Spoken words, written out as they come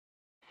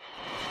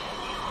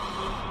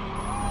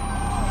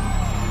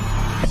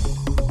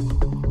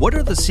What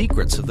are the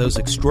secrets of those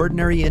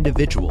extraordinary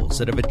individuals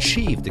that have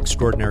achieved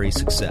extraordinary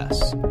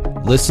success?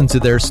 Listen to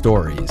their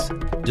stories,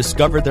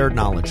 discover their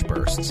knowledge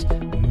bursts,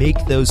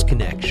 make those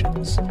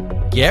connections.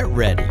 Get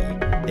ready.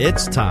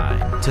 It's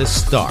time to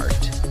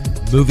start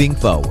moving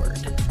forward.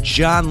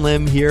 John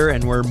Lim here,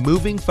 and we're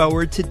moving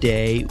forward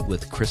today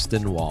with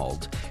Kristen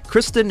Wald.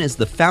 Kristen is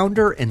the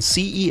founder and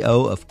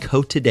CEO of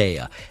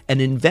Cotidea, an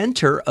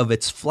inventor of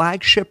its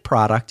flagship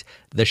product,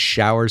 the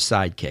Shower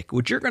Sidekick,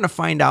 which you're going to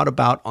find out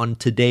about on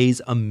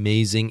today's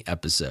amazing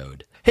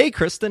episode. Hey,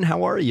 Kristen,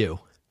 how are you?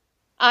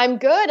 I'm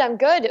good.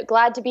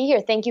 Glad to be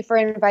here. Thank you for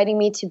inviting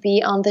me to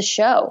be on the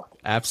show.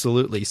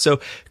 Absolutely. So,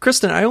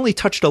 Kristen, I only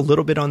touched a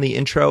little bit on the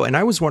intro, and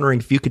I was wondering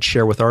if you could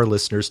share with our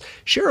listeners,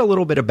 share a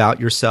little bit about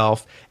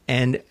yourself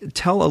and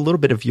tell a little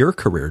bit of your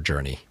career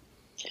journey.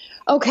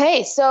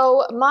 Okay,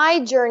 so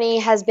my journey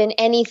has been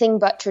anything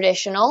but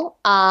traditional.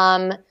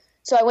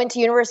 So I went to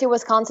University of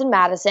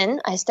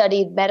Wisconsin-Madison. I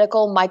studied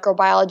medical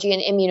microbiology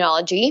and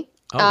immunology.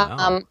 Oh,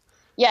 wow.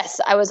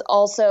 Yes, I was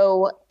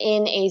also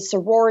in a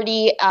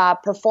sorority,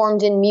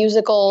 performed in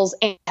musicals,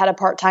 and had a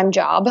part-time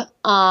job.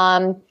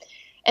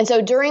 And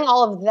so during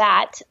all of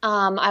that,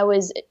 I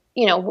was,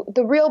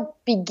 the real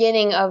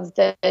beginning of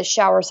the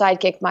Shower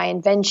Sidekick, my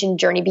invention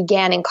journey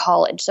began in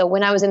college. So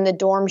when I was in the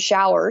dorm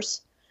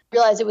showers, I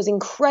realized it was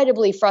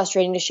incredibly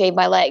frustrating to shave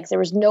my legs. There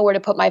was nowhere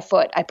to put my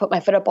foot. I put my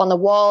foot up on the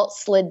wall,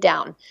 slid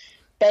down.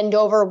 Bend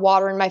over,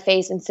 water in my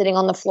face, and sitting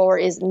on the floor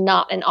is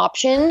not an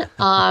option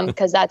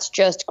because that's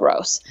just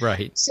gross.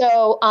 Right.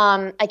 So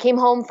I came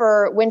home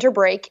for winter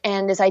break,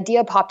 and this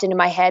idea popped into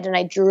my head, and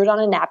I drew it on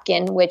a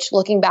napkin, which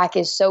looking back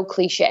is so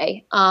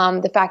cliche.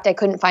 The fact I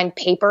couldn't find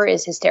paper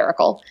is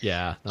hysterical.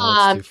 Yeah,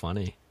 that's too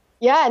funny.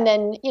 Yeah, and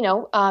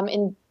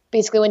then,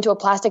 basically went to a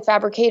plastic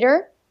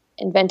fabricator,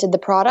 invented the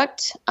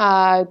product,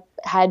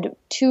 had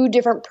 2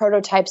 different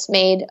prototypes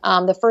made.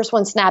 The first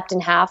one snapped in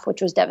half,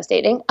 which was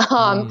devastating.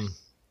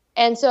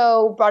 And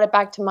so brought it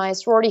back to my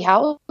sorority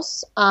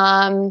house,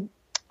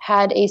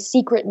 had a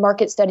secret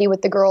market study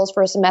with the girls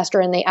for a semester,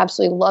 and they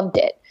absolutely loved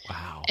it.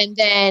 Wow. And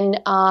then,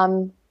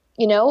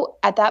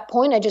 at that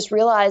point, I just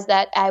realized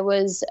that I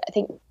was,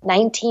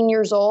 19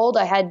 years old.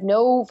 I had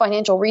no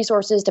financial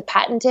resources to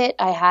patent it.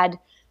 I had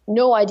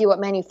no idea what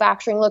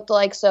manufacturing looked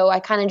like. So I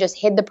kind of just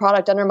hid the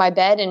product under my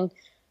bed and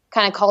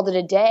kind of called it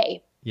a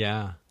day.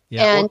 Yeah.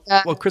 Yeah. And,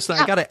 well, Kristen,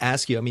 I got to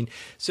ask you,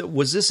 so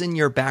was this in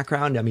your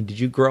background? Did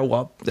you grow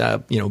up,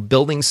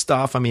 building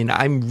stuff?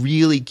 I'm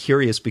really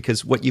curious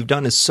because what you've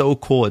done is so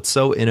cool. It's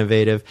so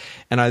innovative.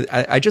 And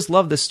I just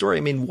love this story.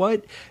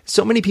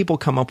 So many people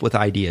come up with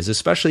ideas,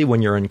 especially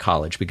when you're in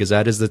college, because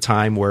that is the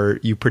time where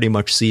you pretty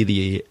much see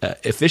the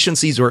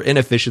efficiencies or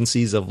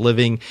inefficiencies of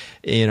living,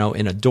 in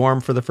a dorm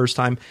for the first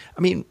time.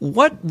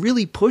 What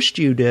really pushed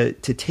you to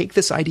take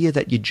this idea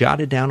that you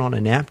jotted down on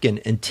a napkin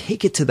and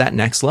take it to that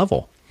next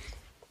level?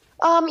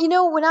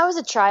 When I was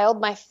a child,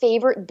 my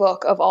favorite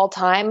book of all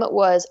time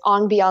was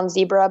On Beyond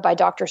Zebra by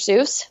Dr.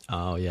 Seuss.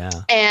 Oh, yeah.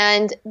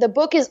 And the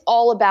book is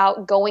all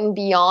about going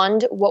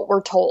beyond what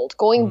we're told,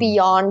 going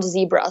beyond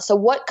zebra. So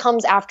what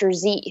comes after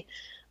Z?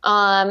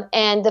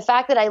 And the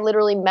fact that I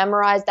literally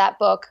memorized that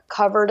book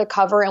cover to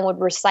cover and would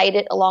recite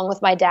it along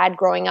with my dad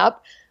growing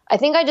up, I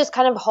think I just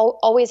kind of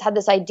always had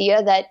this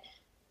idea that,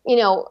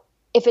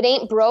 if it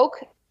ain't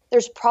broke,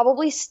 there's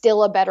probably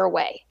still a better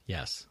way.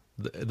 Yes.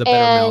 The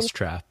better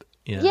mousetrap.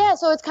 Yeah,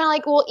 so it's kind of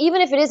like, well,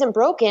 even if it isn't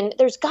broken,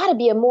 there's got to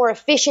be a more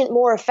efficient,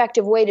 more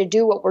effective way to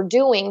do what we're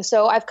doing.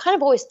 So I've kind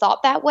of always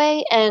thought that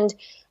way. And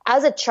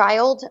as a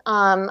child,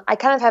 I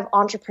kind of have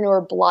entrepreneur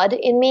blood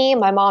in me.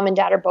 My mom and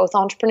dad are both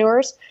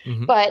entrepreneurs.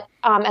 Mm-hmm. But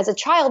as a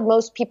child,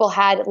 most people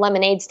had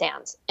lemonade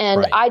stands.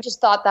 And I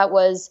just thought that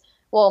was,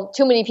 well,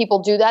 too many people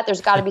do that.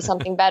 There's got to be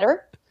something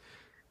better.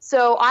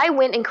 So I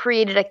went and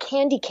created a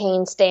candy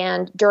cane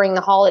stand during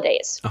the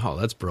holidays. Oh,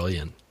 that's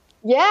brilliant.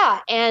 Yeah,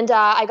 and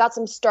I got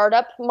some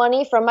startup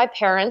money from my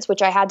parents,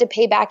 which I had to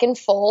pay back in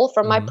full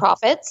from my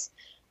profits,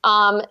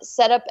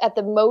 set up at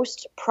the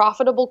most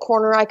profitable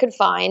corner I could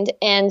find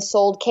and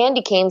sold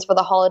candy canes for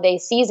the holiday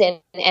season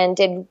and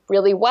did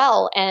really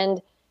well.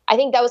 And I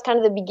think that was kind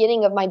of the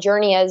beginning of my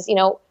journey as,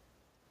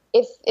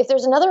 if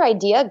there's another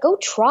idea, go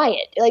try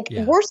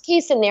it. Worst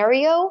case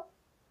scenario,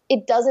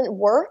 it doesn't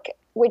work,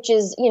 which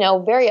is,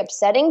 very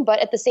upsetting. But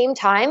at the same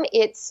time,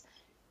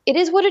 it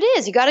is what it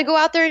is. You got to go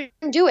out there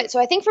and do it. So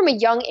I think from a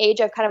young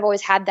age, I've kind of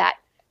always had that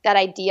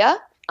idea.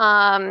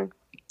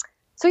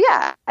 So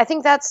yeah, I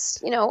think that's,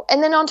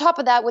 and then on top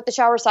of that with the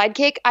Shower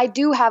Sidekick, I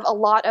do have a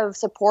lot of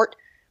support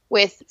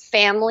with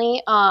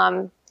family.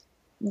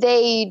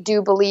 They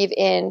do believe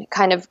in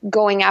kind of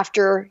going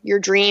after your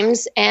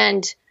dreams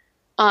and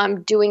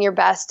doing your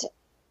best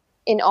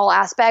in all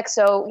aspects.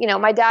 So,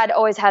 my dad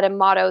always had a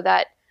motto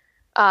that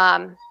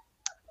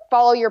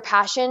follow your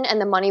passion and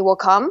the money will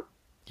come.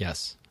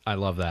 Yes. I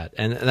love that.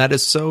 And it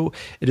is so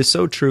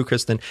true,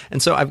 Kristen.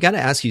 And so I've got to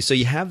ask you, so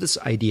you have this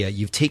idea,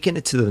 you've taken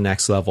it to the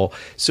next level.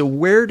 So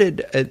where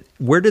did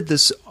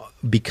this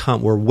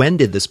become, or when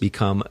did this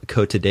become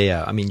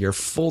Cotadea? I mean, your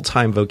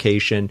full-time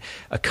vocation,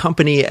 a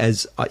company,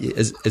 as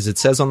it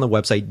says on the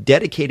website,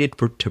 dedicated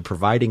to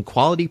providing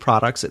quality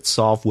products that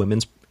solve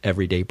women's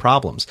everyday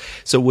problems.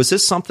 So was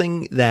this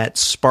something that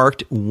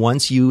sparked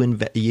once you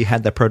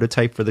had the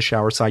prototype for the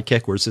Shower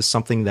Sidekick, or is this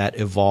something that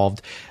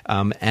evolved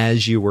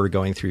as you were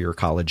going through your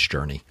college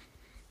journey?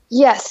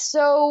 Yes.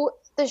 So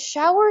the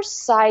Shower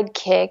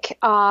Sidekick.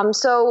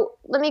 So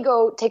let me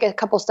go take a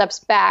couple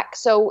steps back.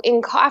 So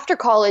after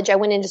college, I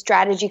went into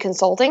strategy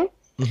consulting,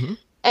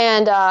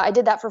 and I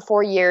did that for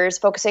 4 years,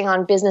 focusing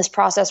on business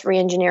process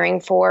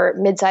reengineering for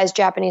mid-sized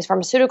Japanese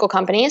pharmaceutical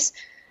companies.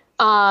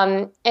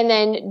 And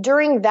then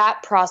during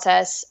that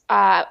process,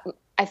 I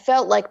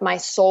felt like my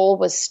soul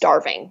was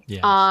starving.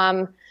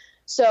 Yes.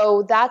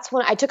 So that's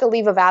when I took a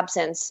leave of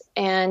absence,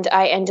 and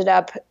I ended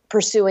up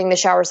pursuing the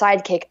Shower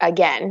Sidekick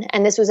again.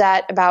 And this was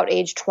at about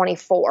age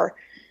 24.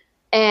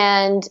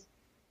 And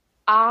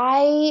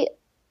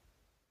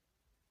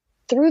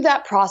through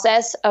that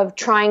process of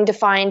trying to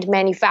find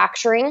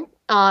manufacturing,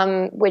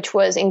 which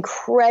was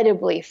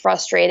incredibly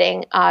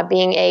frustrating,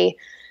 being a,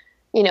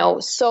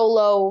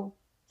 solo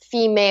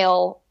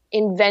female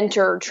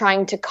inventor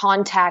trying to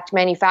contact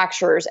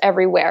manufacturers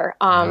everywhere,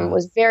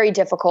 was very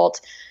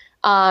difficult.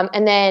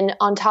 And then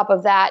on top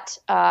of that,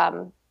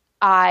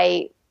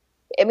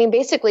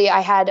 basically I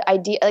had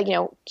idea,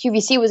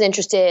 QVC was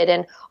interested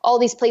and all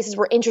these places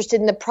were interested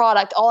in the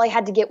product. All I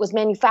had to get was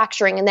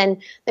manufacturing, and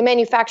then the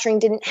manufacturing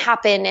didn't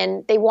happen,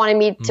 and they wanted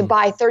me to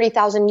buy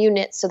 30,000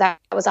 units. So that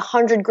was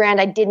 $100,000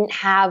 I didn't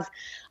have.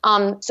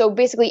 So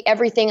basically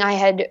everything I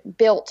had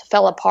built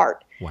fell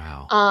apart.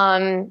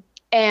 Wow.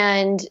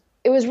 And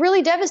it was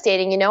really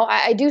devastating.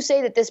 I do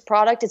say that this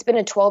product, it's been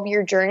a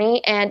 12-year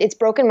journey, and it's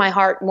broken my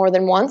heart more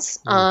than once.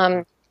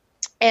 After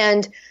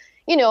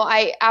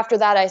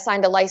that, I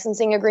signed a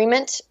licensing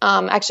agreement.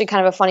 Actually,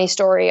 kind of a funny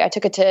story. I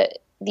took it to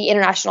the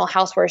International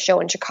Houseware Show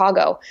in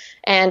Chicago,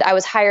 and I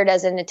was hired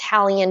as an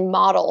Italian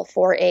model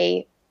for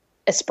a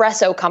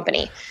espresso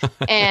company.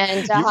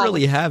 And you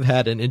really have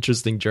had an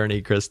interesting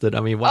journey, Kristen. I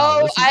mean,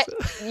 wow.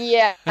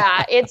 Yeah,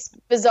 it's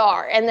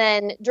bizarre. And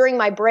then during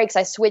my breaks,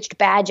 I switched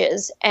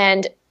badges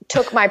and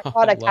took my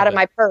product out of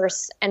my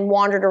purse and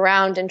wandered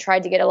around and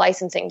tried to get a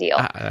licensing deal.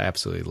 I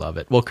absolutely love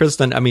it. Well,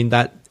 Kristen, I mean,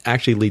 that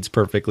actually leads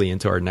perfectly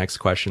into our next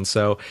question.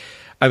 So,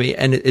 I mean,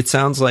 and it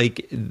sounds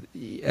like,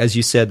 as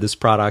you said, this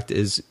product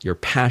is your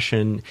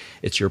passion,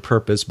 it's your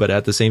purpose, but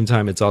at the same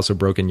time, it's also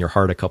broken your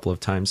heart a couple of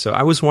times. So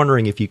I was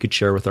wondering if you could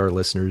share with our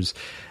listeners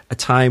a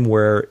time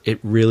where it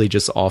really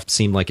just all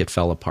seemed like it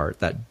fell apart,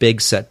 that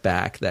big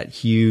setback, that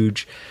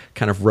huge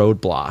kind of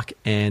roadblock,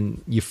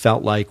 and you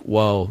felt like,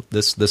 whoa,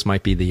 this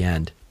might be the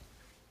end.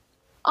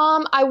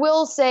 I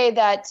will say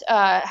that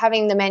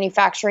having the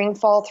manufacturing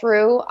fall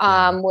through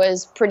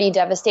was pretty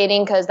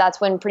devastating, because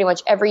that's when pretty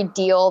much every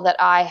deal that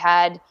I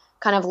had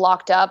kind of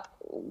locked up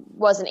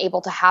wasn't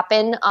able to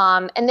happen.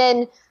 And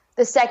then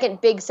the second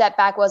big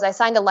setback was I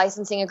signed a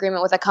licensing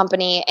agreement with a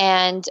company,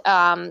 and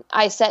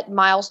I set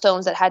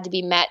milestones that had to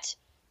be met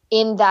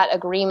in that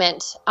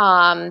agreement.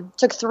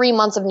 Took 3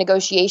 months of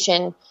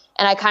negotiation,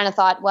 and I kind of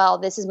thought, well,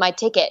 this is my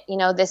ticket.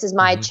 This is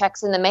my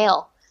checks in the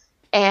mail.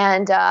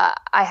 And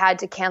I had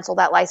to cancel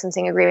that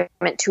licensing agreement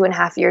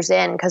 2.5 years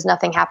in, because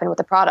nothing happened with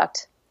the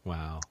product.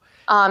 Wow.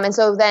 And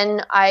so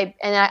then I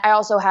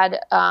also had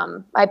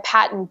my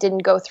patent didn't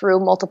go through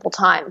multiple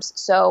times.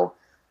 So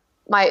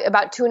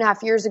about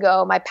 2.5 years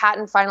ago, my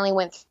patent finally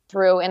went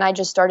through, and I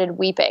just started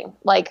weeping,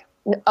 like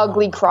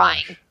ugly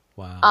crying. Gosh.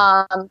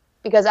 Wow.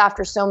 Because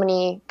after so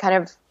many kind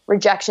of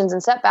rejections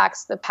and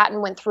setbacks, the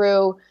patent went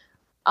through.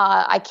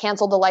 I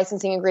canceled the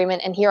licensing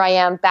agreement, and here I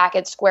am back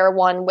at square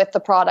one with the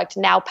product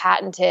now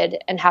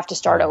patented and have to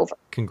start over.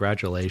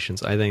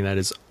 Congratulations. I think that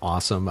is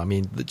awesome. I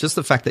mean, just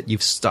the fact that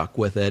you've stuck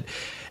with it.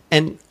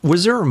 And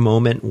was there a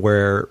moment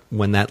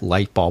when that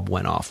light bulb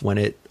went off, when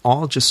it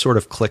all just sort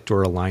of clicked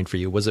or aligned for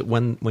you? Was it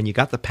when you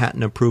got the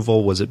patent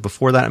approval? Was it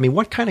before that? I mean,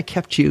 what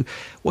kept you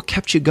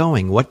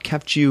going? What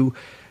kept you,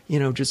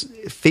 just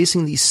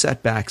facing these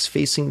setbacks,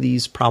 facing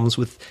these problems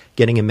with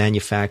getting a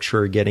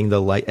manufacturer, getting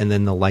and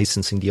then the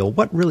licensing deal?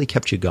 What really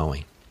kept you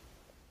going?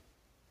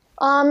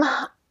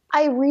 I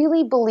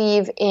really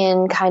believe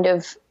in kind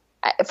of,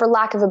 for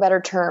lack of a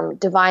better term,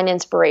 divine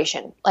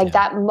inspiration. Like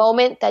that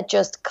moment that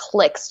just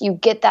clicks. You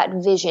get that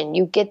vision,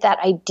 you get that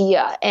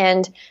idea.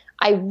 And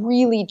I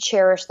really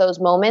cherish those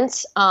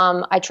moments.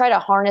 I try to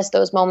harness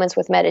those moments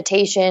with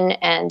meditation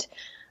and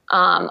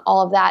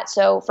all of that.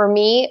 So for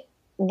me,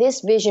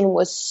 this vision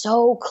was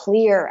so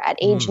clear at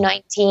age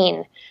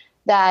 19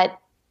 that,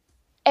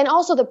 and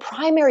also the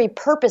primary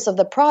purpose of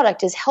the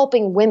product is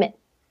helping women.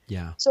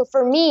 Yeah. So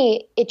for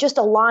me, it just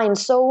aligns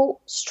so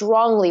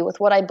strongly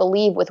with what I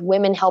believe with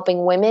women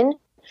helping women,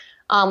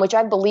 which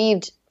I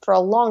believed for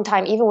a long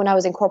time. Even when I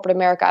was in corporate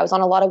America, I was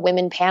on a lot of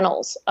women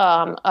panels,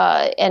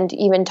 and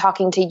even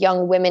talking to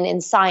young women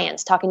in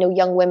science, talking to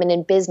young women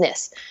in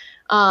business.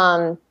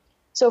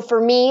 So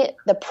for me,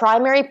 the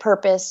primary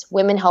purpose,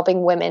 women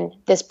helping women,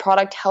 this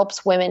product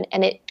helps women,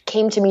 and it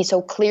came to me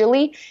so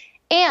clearly.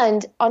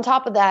 And on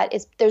top of that,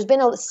 there's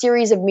been a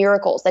series of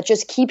miracles that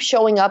just keep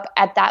showing up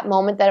at that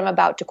moment that I'm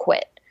about to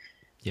quit.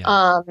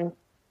 Yeah.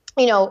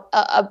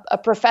 A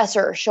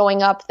professor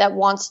showing up that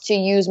wants to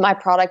use my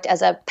product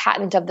as a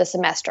patent of the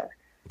semester.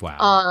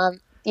 Wow.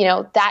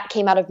 That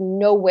came out of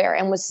nowhere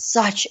and was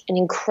such an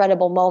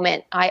incredible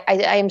moment. I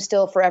am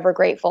still forever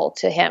grateful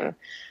to him.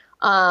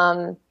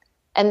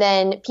 And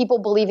then people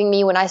believing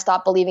me when I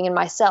stopped believing in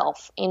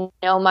myself.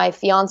 My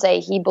fiance,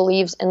 he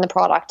believes in the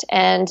product.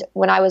 And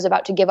when I was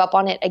about to give up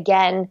on it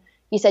again,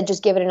 he said,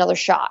 just give it another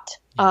shot.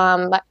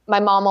 My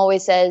mom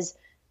always says,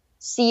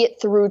 see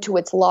it through to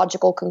its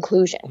logical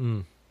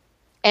conclusion.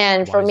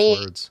 And for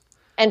me,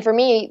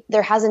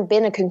 there hasn't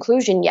been a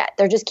conclusion yet.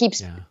 There just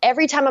keeps,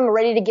 every time I'm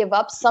ready to give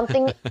up,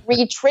 something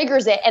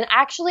re-triggers it. And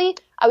actually,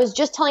 I was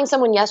just telling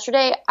someone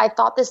yesterday, I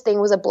thought this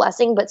thing was a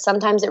blessing, but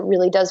sometimes it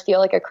really does feel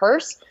like a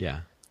curse.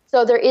 Yeah.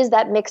 So there is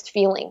that mixed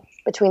feeling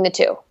between the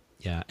two.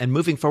 Yeah. And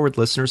moving forward,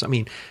 listeners,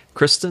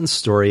 Kristen's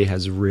story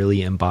has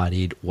really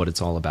embodied what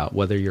it's all about.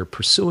 Whether you're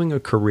pursuing a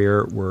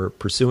career or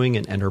pursuing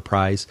an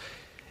enterprise,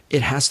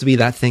 it has to be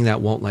that thing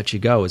that won't let you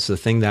go. It's the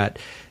thing that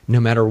no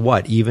matter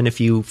what, even if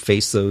you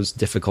face those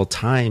difficult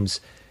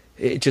times,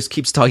 it just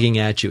keeps tugging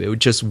at you. It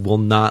just will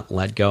not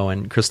let go.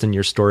 And Kristen,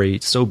 your story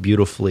so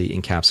beautifully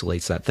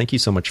encapsulates that. Thank you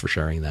so much for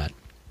sharing that.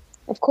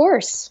 Of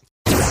course.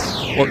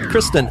 Well,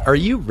 Kristen, are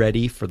you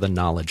ready for the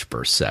Knowledge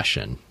Burst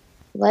session?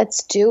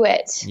 Let's do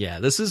it. Yeah,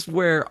 this is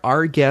where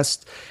our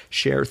guests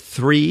share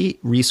 3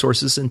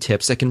 resources and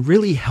tips that can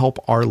really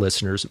help our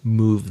listeners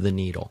move the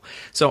needle.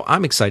 So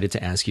I'm excited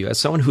to ask you, as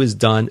someone who has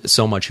done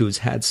so much, who has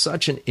had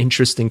such an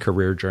interesting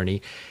career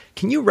journey,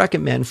 can you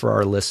recommend for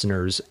our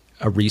listeners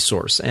a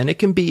resource? And it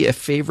can be a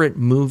favorite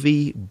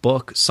movie,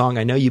 book, song.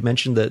 I know you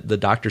mentioned the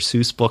Dr.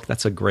 Seuss book.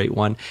 That's a great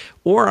one.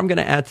 Or I'm going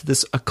to add to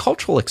this a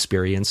cultural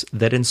experience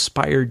that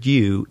inspired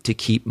you to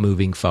keep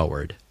moving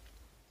forward.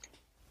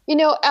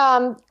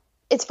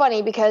 It's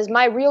funny because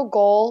my real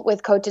goal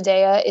with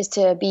Kotodea is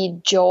to be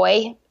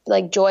Joy,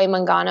 like Joy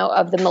Mangano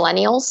of the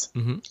millennials.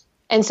 Mm-hmm.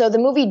 And so the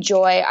movie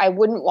Joy, I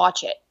wouldn't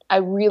watch it. I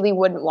really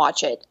wouldn't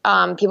watch it.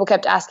 People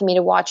kept asking me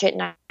to watch it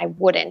and I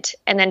wouldn't.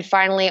 And then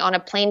finally on a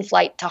plane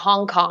flight to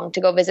Hong Kong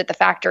to go visit the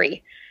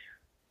factory,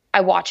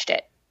 I watched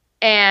it.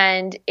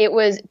 And it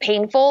was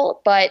painful,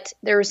 but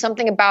there was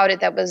something about it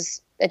that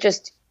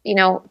just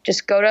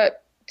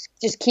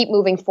keep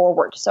moving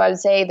forward. So I would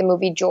say the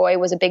movie Joy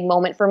was a big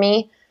moment for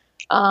me.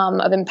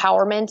 Of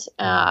empowerment.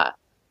 And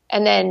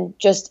then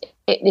just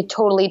it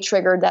totally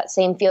triggered that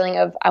same feeling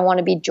of I want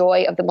to be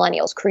Joy of the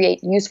millennials,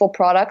 create useful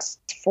products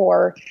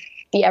for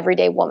the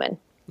everyday woman.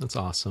 That's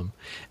awesome.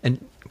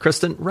 And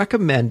Kristen,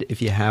 recommend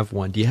if you have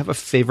one. Do you have a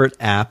favorite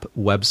app,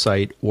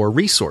 website, or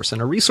resource?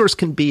 And a resource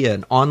can be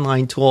an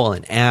online tool,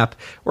 an app,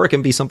 or it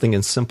can be something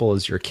as simple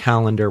as your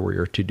calendar or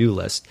your to-do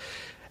list.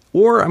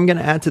 Or I'm going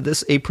to add to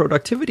this a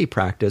productivity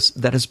practice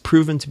that has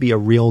proven to be a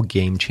real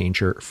game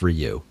changer for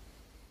you.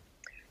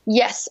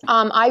 Yes,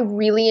 I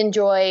really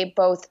enjoy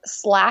both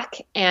Slack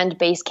and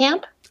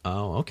Basecamp.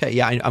 Oh, okay.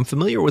 Yeah, I'm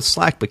familiar with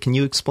Slack, but can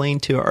you explain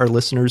to our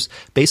listeners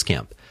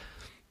Basecamp?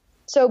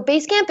 So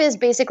Basecamp is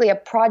basically a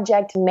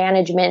project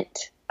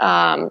management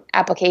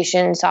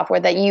application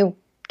software that you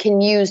can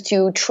use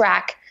to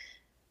track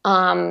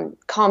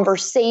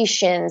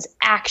conversations,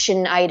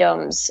 action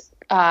items,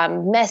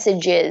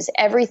 messages,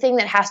 everything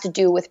that has to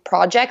do with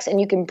projects,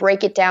 and you can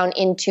break it down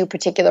into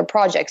particular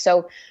projects.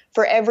 So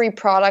for every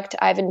product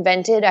I've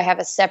invented, I have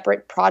a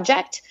separate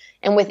project.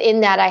 And within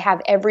that, I have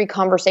every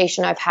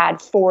conversation I've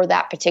had for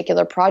that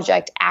particular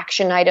project,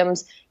 action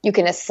items. You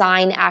can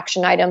assign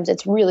action items.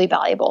 It's really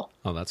valuable.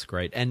 Oh, that's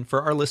great. And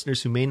for our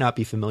listeners who may not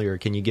be familiar,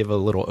 can you give a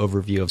little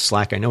overview of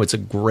Slack? I know it's a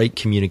great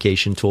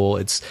communication tool.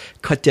 It's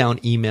cut down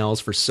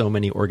emails for so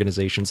many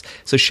organizations.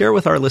 So share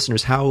with our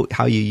listeners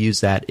how you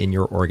use that in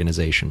your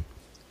organization.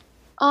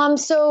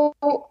 So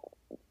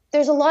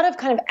there's a lot of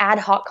kind of ad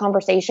hoc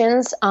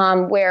conversations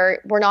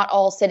where we're not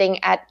all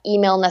sitting at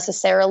email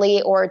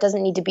necessarily, or it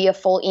doesn't need to be a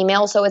full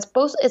email. So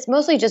it's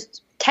mostly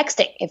just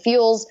texting. It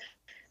feels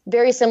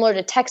very similar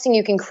to texting.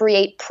 You can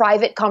create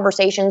private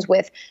conversations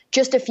with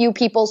just a few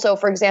people. So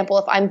for example,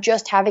 if I'm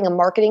just having a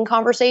marketing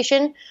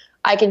conversation,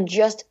 I can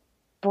just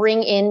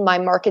bring in my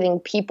marketing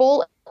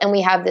people and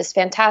we have this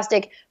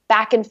fantastic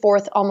back and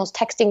forth, almost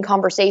texting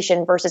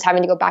conversation versus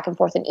having to go back and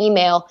forth in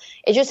email.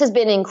 It just has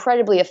been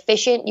incredibly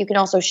efficient. You can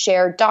also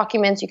share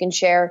documents. You can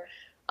share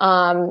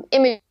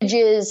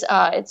images.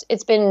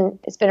 It's been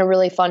a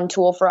really fun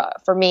tool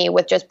for me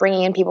with just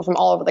bringing in people from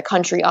all over the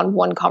country on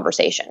one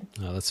conversation.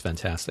 Oh, that's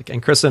fantastic.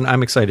 And Kristen,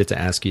 I'm excited to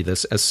ask you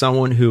this. As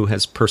someone who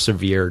has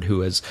persevered,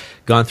 who has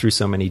gone through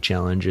so many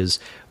challenges,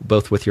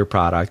 both with your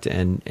product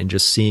and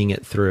just seeing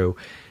it through,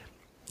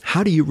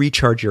 how do you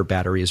recharge your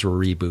batteries or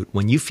reboot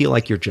when you feel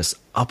like you're just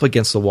up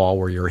against the wall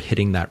where you're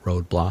hitting that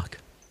roadblock?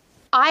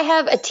 I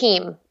have a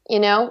team,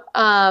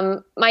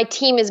 my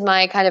team is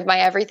my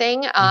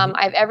everything.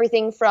 I have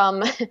everything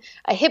from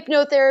a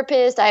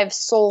hypnotherapist. I have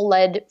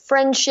soul-led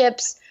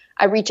friendships.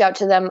 I reach out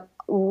to them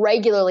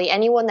regularly.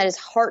 Anyone that is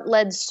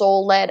heart-led,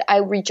 soul-led, I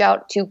reach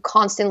out to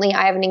constantly.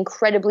 I have an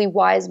incredibly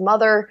wise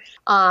mother,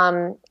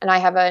 and I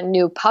have a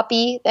new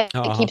puppy that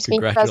keeps me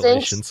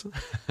present.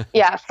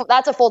 Yeah,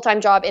 that's a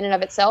full-time job in and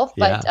of itself,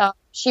 but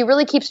she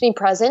really keeps me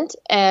present,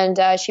 and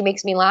she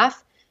makes me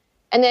laugh.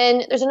 And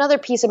then there's another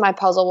piece of my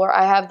puzzle where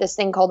I have this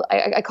thing called,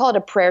 I call it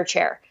a prayer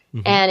chair.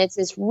 Mm-hmm. And it's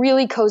this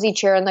really cozy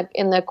chair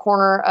in the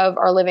corner of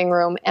our living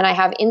room, and I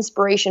have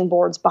inspiration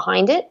boards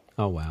behind it.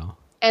 Oh, wow.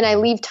 And I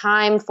leave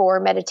time for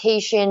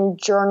meditation,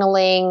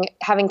 journaling,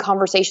 having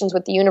conversations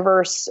with the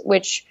universe,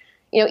 which,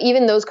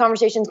 even those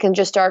conversations can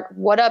just start,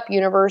 what up,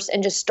 universe,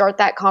 and just start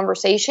that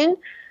conversation,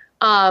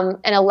 and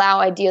allow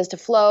ideas to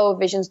flow,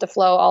 visions to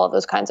flow, all of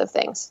those kinds of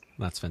things.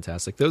 That's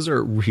fantastic. Those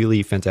are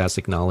really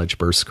fantastic knowledge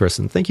bursts,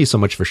 Kristen. Thank you so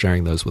much for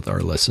sharing those with our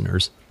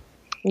listeners.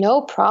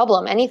 No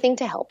problem. Anything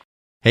to help.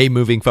 Hey,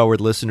 Moving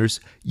Forward listeners,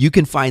 you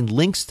can find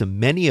links to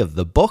many of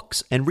the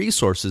books and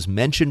resources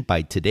mentioned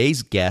by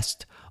today's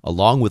guest,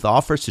 along with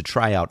offers to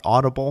try out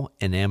Audible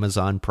and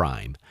Amazon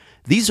Prime.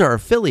 These are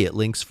affiliate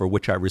links for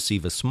which I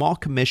receive a small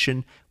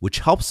commission,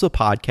 which helps the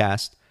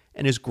podcast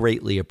and is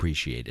greatly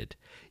appreciated.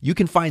 You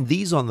can find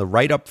these on the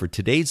write-up for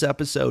today's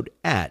episode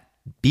at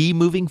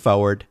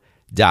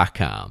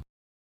bemovingforward.com.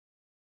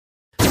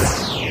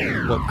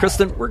 Well,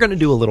 Kristen, we're going to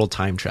do a little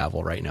time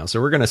travel right now.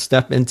 So we're going to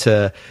step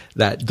into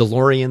that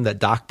DeLorean that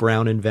Doc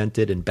Brown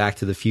invented in Back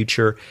to the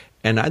Future.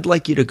 And I'd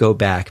like you to go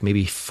back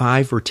maybe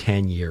 5 or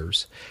 10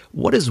 years.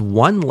 What is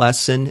one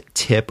lesson,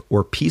 tip,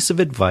 or piece of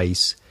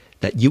advice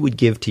that you would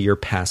give to your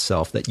past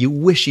self that you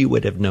wish you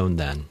would have known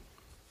then?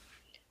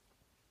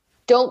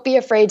 Don't be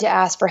afraid to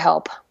ask for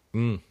help.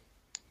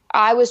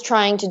 I was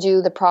trying to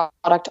do the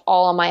product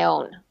all on my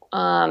own.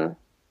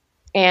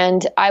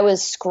 And I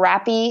was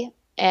scrappy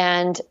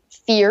and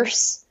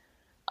fierce,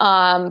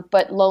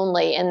 but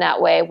lonely in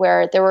that way,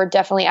 where there were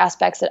definitely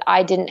aspects that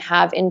I didn't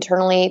have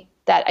internally,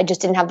 that I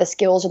just didn't have the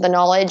skills or the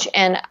knowledge.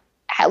 And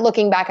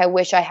looking back, I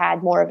wish I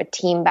had more of a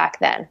team back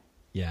then.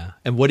 Yeah.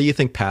 And what do you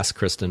think past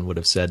Kristen would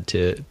have said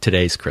to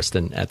today's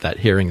Kristen at that,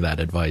 hearing that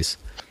advice?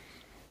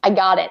 I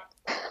got it.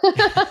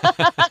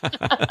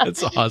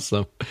 That's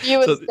awesome. He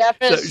was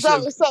definitely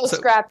so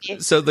scrappy.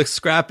 So the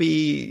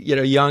scrappy,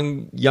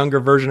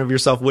 younger version of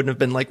yourself wouldn't have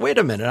been like, wait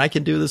a minute, I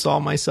can do this all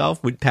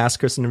myself. Would past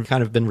Kristen have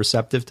kind of been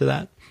receptive to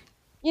that?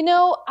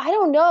 I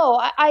don't know.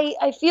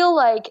 I feel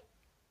like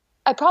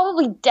I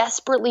probably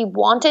desperately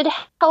wanted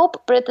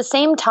help, but at the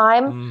same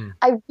time,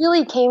 I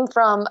really came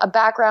from a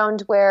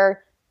background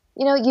where,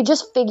 you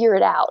just figure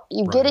it out.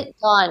 You get it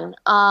done.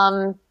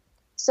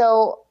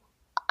 So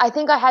I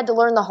think I had to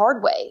learn the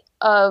hard way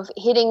of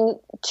hitting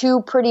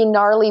 2 pretty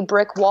gnarly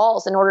brick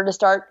walls in order to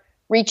start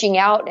reaching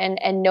out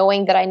and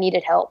knowing that I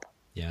needed help.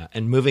 Yeah.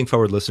 And Moving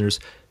Forward listeners,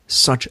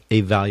 such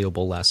a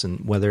valuable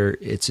lesson, whether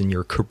it's in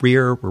your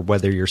career or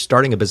whether you're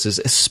starting a business,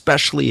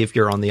 especially if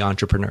you're on the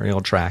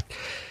entrepreneurial track.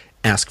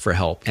 Ask for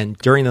help. And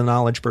during the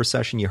Knowledge Burst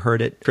session, you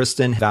heard it.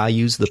 Kristen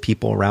values the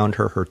people around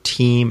her, her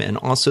team, and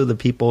also the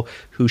people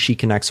who she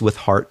connects with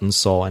heart and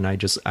soul. And I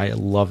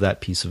love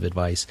that piece of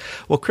advice.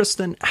 Well,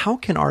 Kristen, how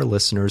can our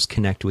listeners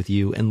connect with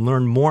you and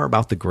learn more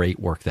about the great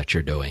work that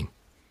you're doing?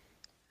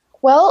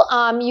 Well,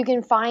 you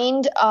can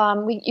find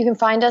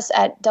us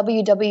at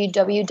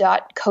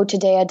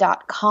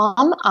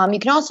www.cotodea.com. You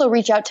can also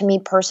reach out to me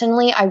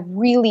personally. I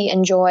really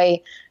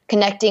enjoy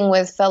connecting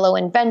with fellow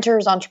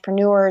inventors,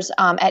 entrepreneurs,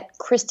 at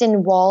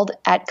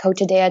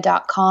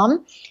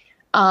kristenwald@cotodea.com.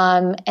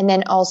 And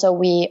then also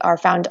we are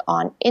found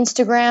on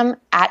Instagram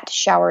at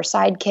Shower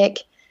Sidekick,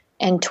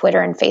 and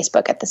Twitter and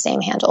Facebook at the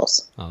same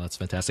handles. Oh, that's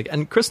fantastic.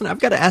 And Kristen, I've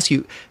got to ask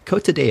you,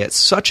 Cotodea, it's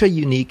such a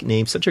unique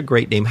name, such a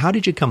great name. How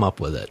did you come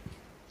up with it?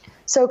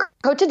 So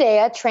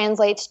Cotodea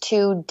translates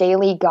to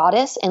daily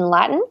goddess in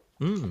Latin.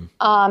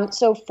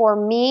 So for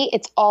me,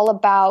 it's all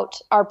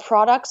about, our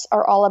products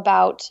are all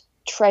about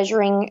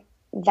treasuring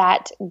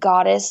that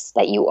goddess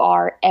that you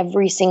are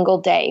every single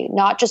day,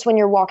 not just when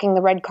you're walking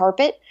the red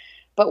carpet,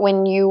 but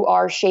when you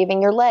are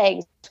shaving your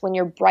legs, when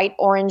you're bright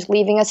orange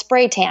leaving a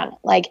spray tan,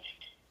 like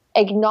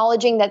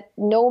acknowledging that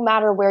no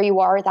matter where you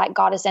are, that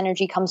goddess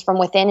energy comes from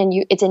within, and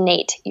it's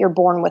innate. You're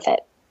born with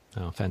it.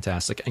 Oh,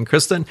 fantastic. And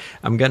Kristen,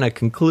 I'm going to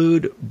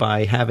conclude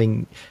by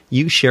having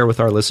you share with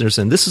our listeners,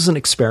 and this is an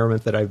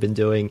experiment that I've been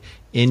doing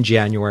in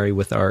January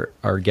with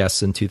our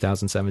guests in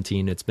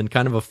 2017. It's been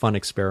kind of a fun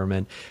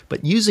experiment,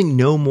 but using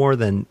no more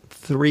than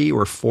 3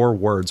 or 4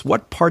 words,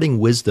 what parting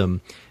wisdom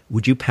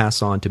would you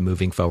pass on to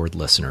Moving Forward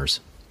listeners?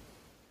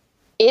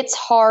 It's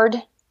hard.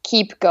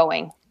 Keep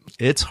going.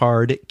 It's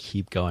hard.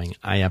 Keep going.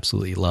 I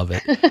absolutely love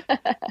it.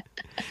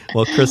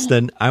 Well,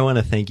 Kristen, I want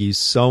to thank you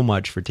so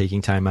much for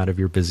taking time out of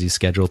your busy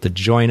schedule to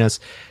join us,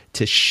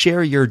 to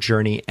share your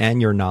journey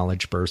and your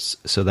knowledge bursts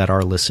so that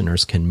our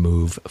listeners can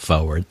move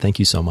forward. Thank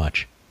you so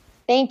much.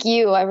 Thank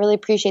you. I really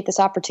appreciate this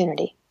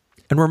opportunity.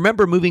 And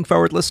remember, Moving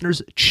Forward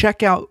listeners,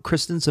 check out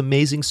Kristen's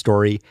amazing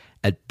story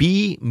at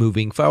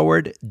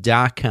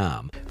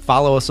bemovingforward.com.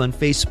 Follow us on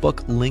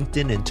Facebook,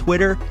 LinkedIn, and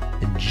Twitter,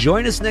 and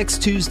join us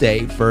next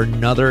Tuesday for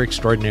another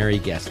extraordinary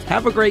guest.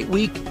 Have a great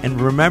week,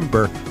 and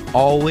remember,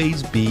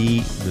 always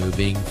be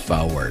moving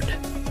forward.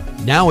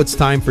 Now it's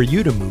time for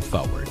you to move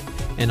forward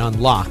and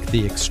unlock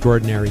the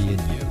extraordinary in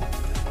you.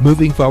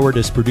 Moving Forward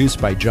is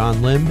produced by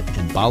John Lim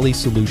and Bali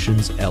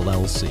Solutions,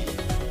 LLC.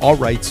 All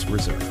rights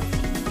reserved.